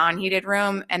 in the non-heated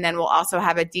room. And then we'll also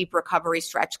have a deep recovery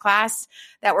stretch class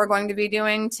that we're going to be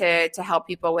doing to help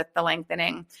people with the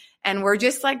lengthening. And we're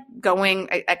just like going,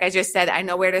 like I just said, I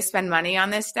know where to spend money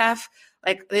on this stuff.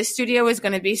 Like, this studio is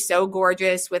going to be so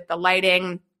gorgeous with the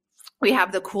lighting. We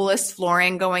have the coolest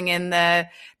flooring going in the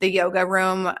yoga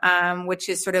room, which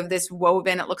is sort of this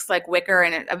woven. It looks like wicker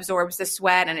and it absorbs the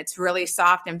sweat, and it's really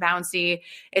soft and bouncy.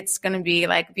 It's going to be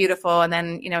like beautiful. And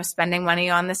then, spending money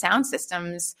on the sound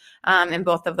systems in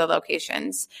both of the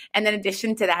locations. And in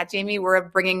addition to that, Jamie, we're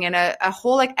bringing in a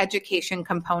whole like education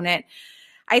component.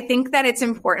 I think that it's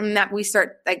important that we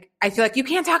start, like, I feel like you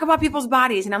can't talk about people's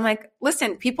bodies. And I'm like,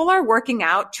 listen, people are working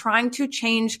out, trying to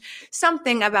change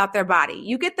something about their body.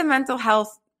 You get the mental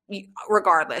health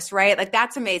regardless, right? Like,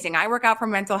 that's amazing. I work out for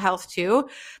mental health too,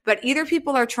 but either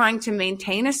people are trying to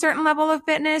maintain a certain level of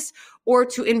fitness or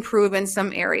to improve in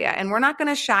some area. And we're not going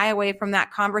to shy away from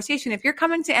that conversation. If you're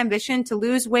coming to Ambition to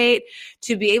lose weight,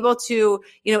 to be able to,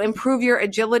 improve your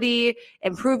agility,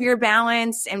 improve your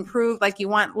balance, improve, like you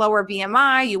want lower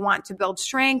BMI, you want to build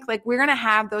strength, like we're going to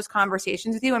have those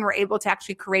conversations with you, and we're able to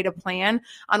actually create a plan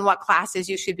on what classes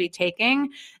you should be taking.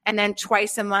 And then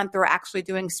twice a month, we're actually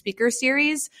doing speaker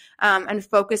series and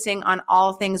focusing on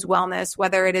all things wellness,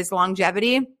 whether it is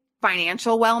longevity,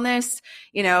 financial wellness,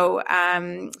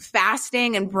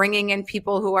 fasting, and bringing in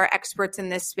people who are experts in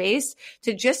this space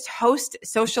to just host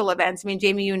social events. I mean,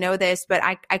 Jamie, you know this, but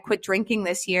I quit drinking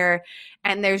this year,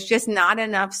 and there's just not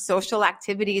enough social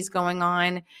activities going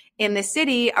on in the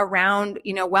city around,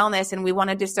 wellness. And we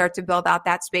wanted to start to build out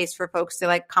that space for folks to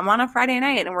like come on a Friday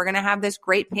night, and we're going to have this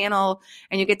great panel,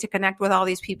 and you get to connect with all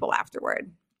these people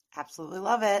afterward. Absolutely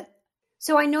love it.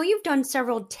 So I know you've done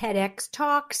several TEDx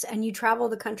talks and you travel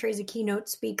the country as a keynote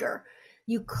speaker.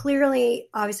 You clearly,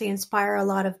 obviously inspire a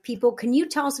lot of people. Can you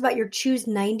tell us about your Choose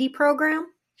 90 program?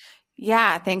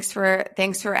 Yeah, thanks for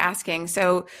asking.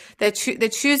 So the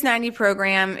Choose 90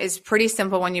 program is pretty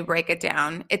simple when you break it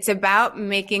down. It's about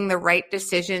making the right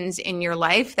decisions in your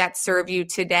life that serve you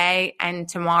today and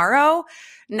tomorrow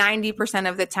 90%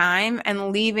 of the time,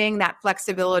 and leaving that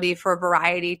flexibility for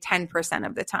variety 10%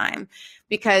 of the time.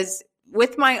 Because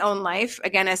with my own life,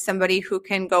 again, as somebody who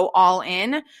can go all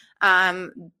in,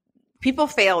 people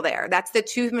fail there. That's the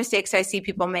two mistakes I see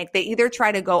people make. They either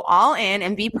try to go all in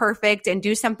and be perfect and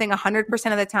do something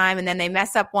 100% of the time, and then they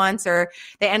mess up once, or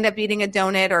they end up eating a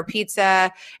donut or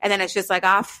pizza, and then it's just like,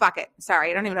 oh, fuck it.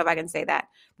 Sorry, I don't even know if I can say that.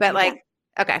 But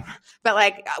okay.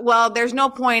 But well, there's no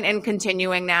point in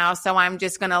continuing now, so I'm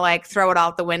just going to throw it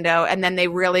out the window. And then they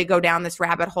really go down this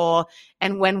rabbit hole.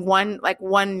 And when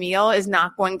one meal is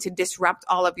not going to disrupt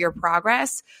all of your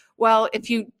progress, well, if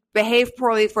you behave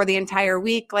poorly for the entire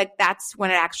week, that's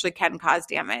when it actually can cause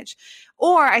damage.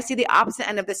 Or I see the opposite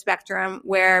end of the spectrum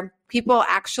where people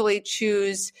actually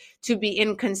choose to be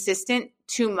inconsistent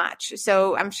too much.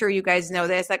 So I'm sure you guys know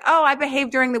this, I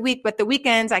behave during the week, but the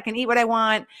weekends I can eat what I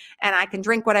want and I can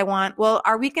drink what I want. Well,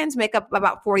 our weekends make up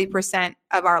about 40%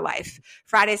 of our life,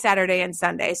 Friday, Saturday, and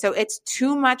Sunday. So it's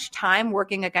too much time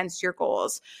working against your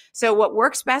goals. So what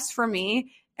works best for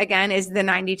me, again, is the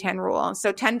 90-10 rule.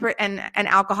 So 10% and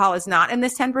alcohol is not in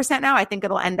this 10% now. I think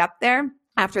it'll end up there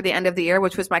after the end of the year,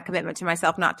 which was my commitment to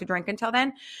myself not to drink until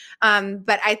then.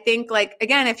 But I think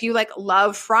again, if you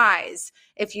love fries,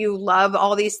 if you love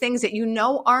all these things that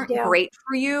aren't great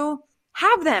for you,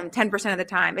 have them 10% of the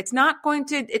time. It's not going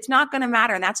to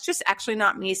matter. And that's just actually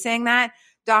not me saying that.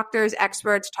 Doctors,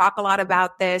 experts talk a lot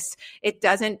about this. It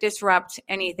doesn't disrupt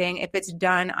anything if it's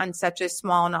done on such a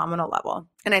small nominal level.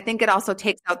 And I think it also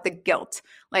takes out the guilt.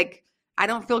 I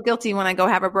don't feel guilty when I go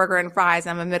have a burger and fries.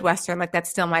 I'm a Midwestern. That's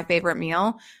still my favorite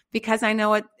meal because I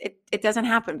know it doesn't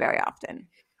happen very often.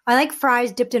 I like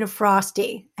fries dipped in a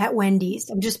Frosty at Wendy's.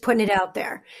 I'm just putting it out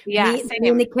there. Yeah. Me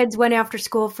and the kids went after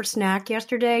school for snack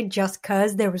yesterday just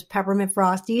because there was peppermint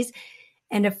Frosties.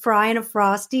 And a fry and a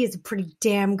Frosty is a pretty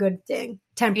damn good thing.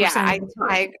 10%. Yeah,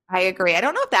 I agree. I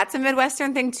don't know if that's a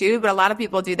Midwestern thing too, but a lot of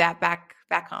people do that back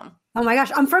home. Oh my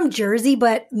gosh. I'm from Jersey,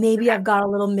 but maybe I've got a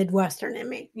little Midwestern in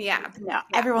me. Yeah.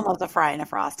 Everyone loves a fry and a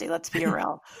Frosty. Let's be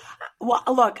real. Well,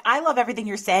 look, I love everything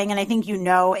you're saying. And I think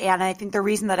and I think the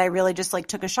reason that I really just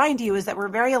took a shine to you is that we're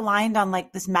very aligned on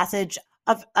this message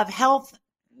of health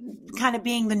kind of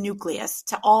being the nucleus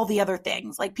to all the other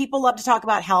things. People love to talk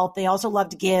about health. They also love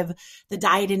to give the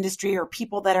diet industry or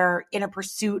people that are in a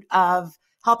pursuit of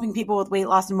helping people with weight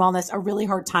loss and wellness a really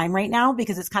hard time right now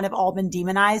because it's kind of all been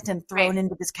demonized and thrown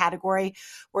into this category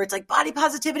where it's body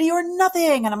positivity or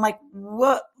nothing. And I'm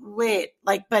what? Wait,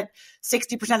 but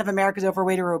 60% of America is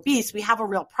overweight or obese. We have a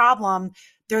real problem.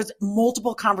 There's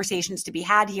multiple conversations to be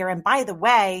had here. And by the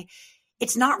way,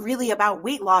 it's not really about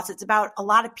weight loss. It's about a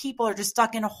lot of people are just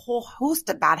stuck in a whole host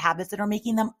of bad habits that are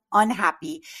making them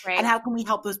unhappy. Right. And how can we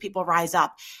help those people rise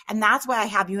up? And that's why I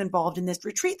have you involved in this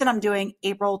retreat that I'm doing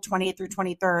April 28th through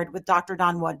 23rd with Dr.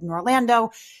 Don Wood in Orlando.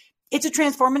 It's a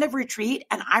transformative retreat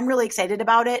and I'm really excited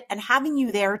about it. And having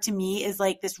you there to me is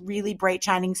this really bright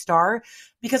shining star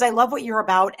because I love what you're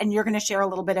about and you're going to share a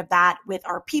little bit of that with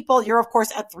our people. You're of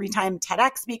course a 3-time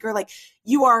TEDx speaker.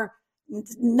 You are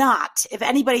not, if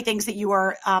anybody thinks that you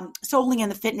are solely in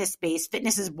the fitness space,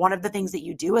 fitness is one of the things that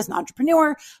you do as an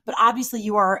entrepreneur, but obviously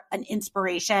you are an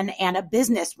inspiration and a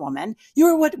businesswoman.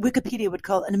 You're what Wikipedia would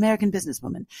call an American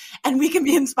businesswoman, and we can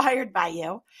be inspired by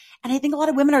you. And I think a lot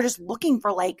of women are just looking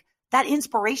for that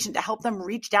inspiration to help them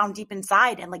reach down deep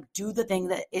inside and do the thing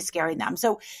that is scaring them.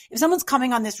 So if someone's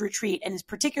coming on this retreat and is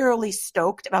particularly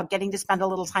stoked about getting to spend a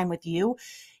little time with you,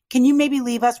 can you maybe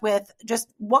leave us with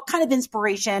just what kind of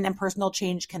inspiration and personal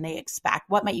change can they expect?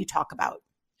 What might you talk about?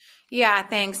 Yeah,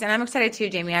 thanks. And I'm excited too,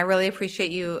 Jamie. I really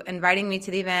appreciate you inviting me to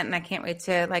the event, and I can't wait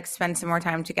to spend some more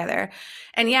time together.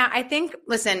 And yeah, I think,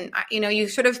 listen, you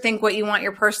sort of think what you want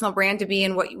your personal brand to be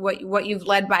and what you've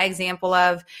led by example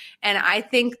of. And I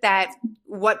think that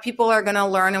what people are going to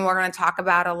learn and we're going to talk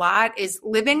about a lot is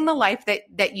living the life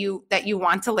that you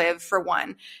want to live, for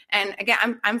one. And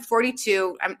again, I'm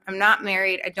 42. I'm not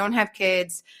married. I don't have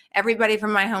kids. Everybody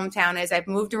from my hometown is. I've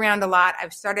moved around a lot.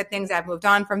 I've started things. I've moved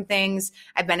on from things.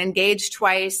 I've been engaged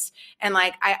twice. And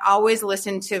I always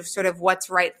listen to sort of what's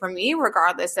right for me,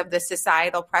 regardless of the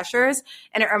societal pressures.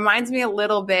 And it reminds me a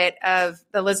little bit of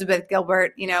Elizabeth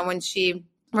Gilbert, when she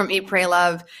from Eat, Pray,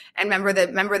 Love. And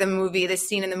remember the movie, the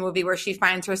scene in the movie where she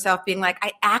finds herself being like,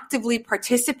 I actively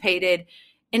participated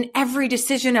in every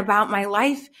decision about my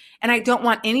life, and I don't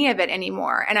want any of it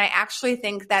anymore. And I actually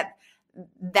think that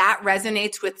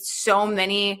resonates with so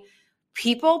many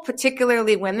people,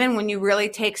 particularly women, when you really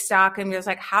take stock and you're just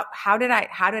like, how did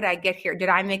I get here? Did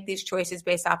I make these choices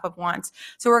based off of wants?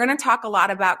 So we're going to talk a lot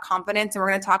about confidence, and we're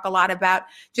going to talk a lot about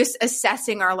just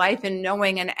assessing our life and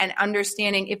knowing and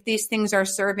understanding if these things are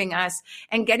serving us,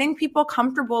 and getting people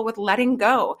comfortable with letting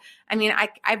go. I mean,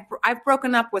 I've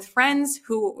broken up with friends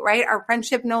who, right, our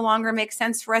friendship no longer makes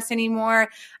sense for us anymore.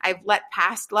 I've let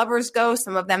past lovers go.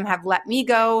 Some of them have let me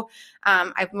go.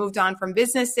 I've moved on from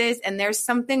businesses, and there's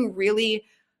something really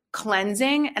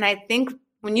cleansing. And I think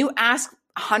when you ask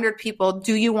 100 people,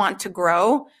 do you want to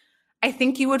grow? I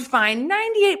think you would find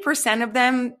 98% of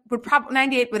them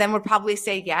would probably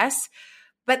say yes,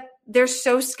 but they're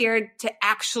so scared to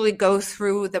actually go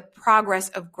through the progress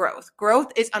of growth.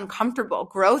 Growth is uncomfortable.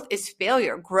 Growth is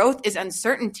failure. Growth is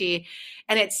uncertainty.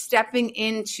 And it's stepping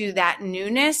into that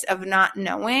newness of not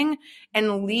knowing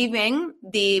and leaving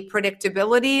the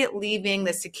predictability, leaving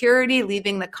the security,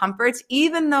 leaving the comforts,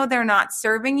 even though they're not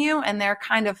serving you and they're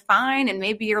kind of fine. And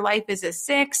maybe your life is a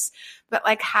 6, but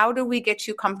how do we get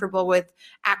you comfortable with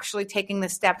actually taking the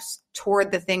steps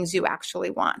toward the things you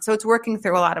actually want? So it's working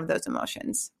through a lot of those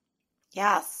emotions.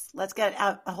 Yes. Let's get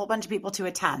a whole bunch of people to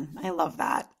a 10. I love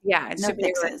that. Yeah. It should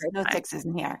be no 6s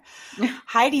in here.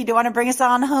 Heidi, do you want to bring us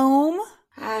on home?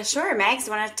 Sure. Megs,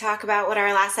 want to talk about what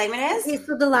our last segment is? Okay,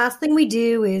 so the last thing we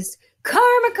do is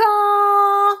Karma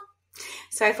Call.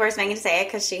 So I forced Megan to say it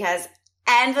because she has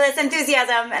endless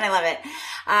enthusiasm, and I love it.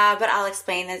 But I'll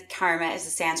explain that karma is a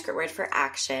Sanskrit word for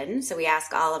action. So we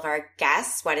ask all of our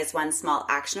guests, what is one small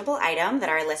actionable item that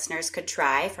our listeners could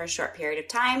try for a short period of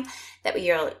time that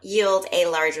will yield a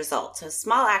large result? So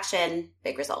small action,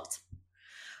 big result.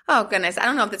 Oh, goodness. I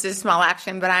don't know if this is a small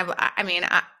action, but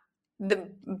the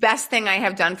best thing I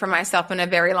have done for myself in a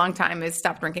very long time is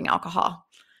stop drinking alcohol.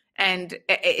 And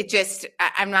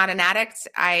I'm not an addict.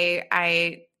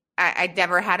 I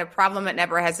never had a problem. It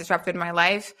never has disrupted my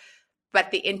life.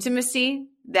 But the intimacy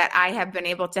that I have been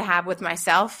able to have with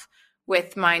myself,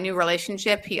 with my new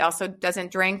relationship, he also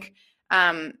doesn't drink,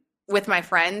 with my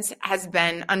friends, has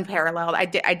been unparalleled. I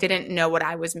didn't know what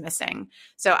I was missing.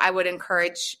 So I would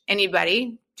encourage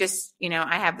anybody, just,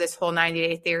 I have this whole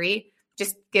 90-day theory.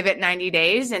 Just give it 90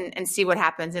 days and see what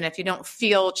happens. And if you don't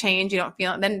feel change,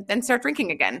 then start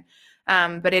drinking again.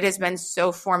 But it has been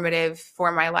so formative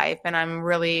for my life. And I'm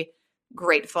really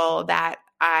grateful that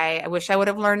I wish I would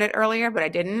have learned it earlier, but I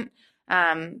didn't.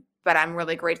 But I'm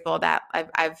really grateful that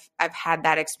I've had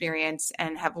that experience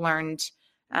and have learned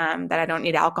that I don't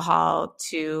need alcohol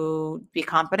to be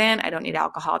confident. I don't need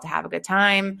alcohol to have a good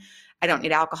time. I don't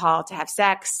need alcohol to have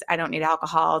sex. I don't need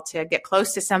alcohol to get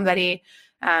close to somebody.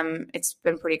 It's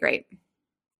been pretty great.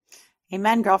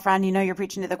 Amen, girlfriend. You're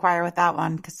preaching to the choir with that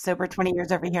one, because sober 20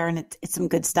 years over here, and it's some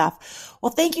good stuff.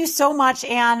 Well, thank you so much,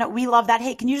 and we love that.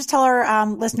 Hey, can you just tell our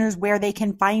listeners where they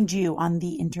can find you on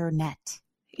the internet?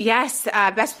 Yes,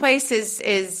 best place is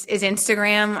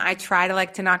Instagram. I try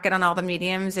to not get on all the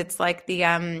mediums. It's like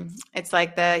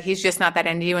the he's just not that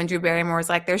into you. And Drew Barrymore's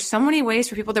like, there's so many ways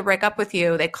for people to break up with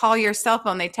you. They call your cell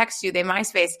phone, they text you, they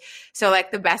MySpace. So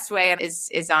the best way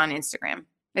is on Instagram.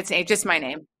 It's just my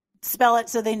name. Spell it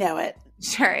so they know it.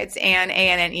 Sure. It's Anne,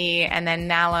 A-N-N-E, and then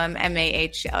Mahlum,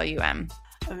 M-A-H-L-U-M.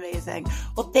 Amazing.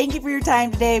 Well, thank you for your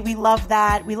time today. We love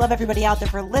that. We love everybody out there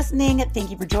for listening. Thank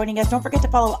you for joining us. Don't forget to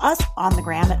follow us on the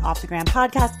gram at Off the Gram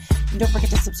Podcast. And don't forget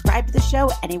to subscribe to the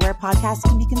show anywhere podcasts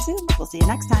can be consumed. We'll see you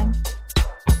next time.